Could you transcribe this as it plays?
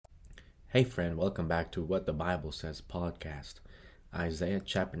Hey friend, welcome back to What the Bible Says podcast. Isaiah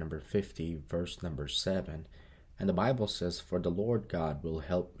chapter number 50, verse number 7. And the Bible says, "For the Lord God will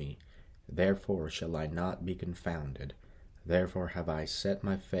help me, therefore shall I not be confounded. Therefore have I set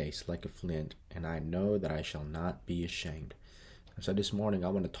my face like a flint, and I know that I shall not be ashamed." So this morning I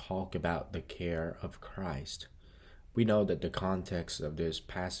want to talk about the care of Christ. We know that the context of this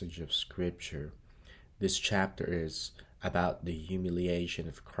passage of Scripture, this chapter is about the humiliation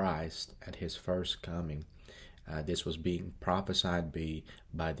of Christ at his first coming. This was being prophesied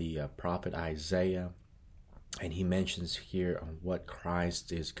by the prophet Isaiah, and he mentions here on what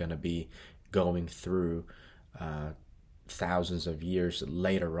Christ is going to be going through thousands of years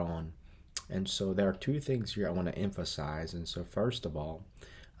later on. And so there are two things here I want to emphasize. And so first of all,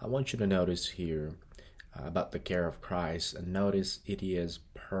 I want you to notice here about the care of Christ, and notice it is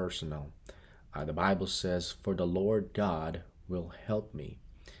personal. The Bible says, "For the Lord God will help me."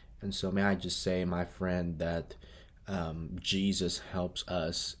 And so may I just say, my friend, that Jesus helps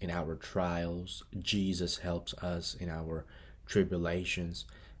us in our trials. Jesus helps us in our tribulations.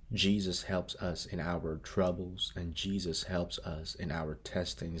 Jesus helps us in our troubles, and Jesus helps us in our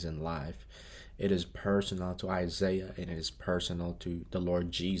testings in life. It is personal to Isaiah, and it is personal to the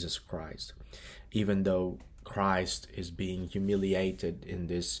Lord Jesus Christ. Even though Christ is being humiliated in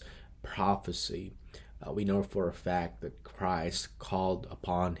this prophecy, we know for a fact that Christ called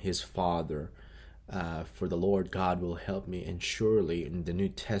upon his Father, "For the Lord God will help me." And surely in the New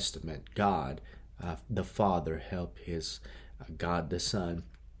Testament, God, the Father, helped his God the Son.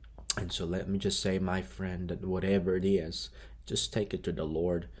 And so let me just say, my friend, that whatever it is, just take it to the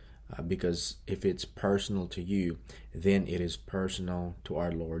Lord, because if it's personal to you, then it is personal to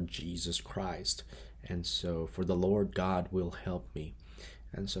our Lord Jesus Christ. And so, "For the Lord God will help me."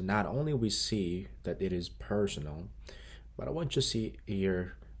 And so not only we see that it is personal, but I want you to see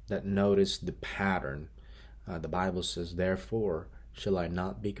here that notice the pattern. The Bible says, "Therefore shall I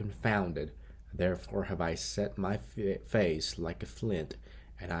not be confounded. Therefore have I set my face like a flint,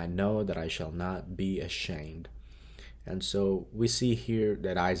 and I know that I shall not be ashamed." And so we see here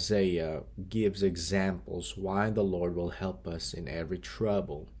that Isaiah gives examples why the Lord will help us in every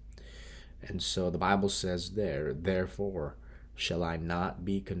trouble. And so the Bible says there, "Therefore shall I not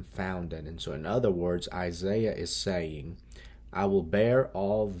be confounded." And so in other words, Isaiah is saying, I will bear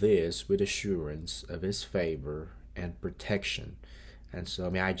all this with assurance of his favor and protection. And so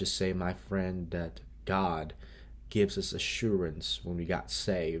may I just say, my friend, that God gives us assurance when we got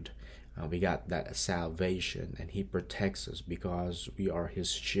saved. We got that salvation, and he protects us because we are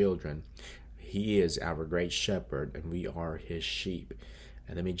his children. He is our great shepherd, and we are his sheep.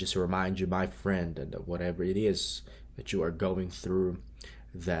 And let me just remind you, my friend, that whatever it is that you are going through,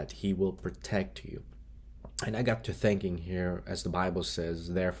 that he will protect you. And I got to thinking here, as the Bible says,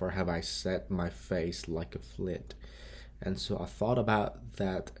 "Therefore have I set my face like a flint." And so I thought about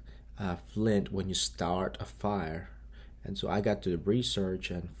that flint when you start a fire. And so I got to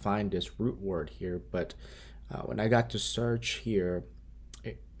research and find this root word here. But when I got to search here,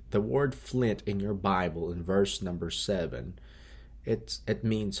 the word flint in your Bible in verse number 7, it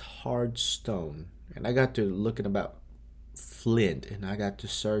means hard stone. And I got to looking about flint, and I got to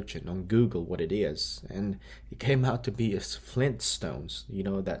searching on Google what it is, and it came out to be as Flintstones,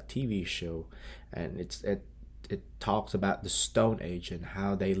 that TV show. And it talks about the Stone Age and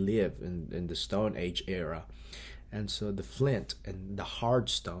how they live in the Stone Age era. And so the flint and the hard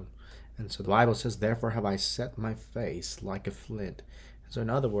stone. And so the Bible says, "Therefore have I set my face like a flint." So in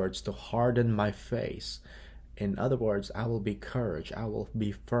other words, to harden my face. In other words, I will be courage, I will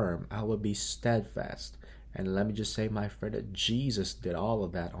be firm, I will be steadfast. And let me just say, my friend, that Jesus did all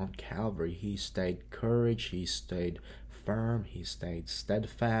of that on Calvary. He stayed courage, he stayed firm, he stayed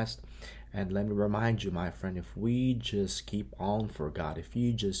steadfast. And let me remind you, my friend, if we just keep on for God, if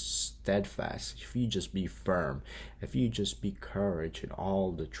you just steadfast, if you just be firm, if you just be courage in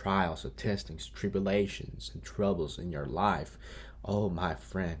all the trials, the testings, tribulations, and troubles in your life, oh, my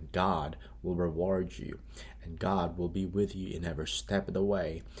friend, God will reward you, and God will be with you in every step of the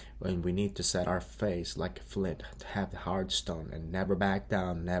way. When we need to set our face like a flint, to have the hard stone, and never back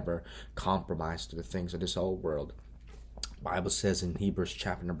down, never compromise to the things of this old world. The Bible says in Hebrews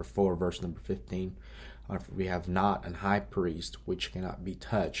chapter number 4, verse number 15, "We have not an high priest which cannot be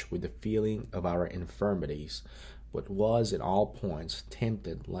touched with the feeling of our infirmities, but was in all points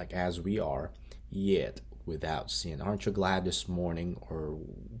tempted like as we are, yet without sin." Aren't you glad this morning, or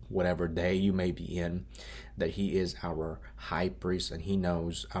whatever day you may be in, that he is our high priest and he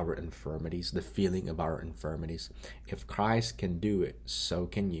knows our infirmities, the feeling of our infirmities? If Christ can do it, so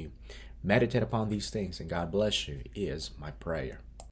can you. Meditate upon these things, and God bless you, is my prayer.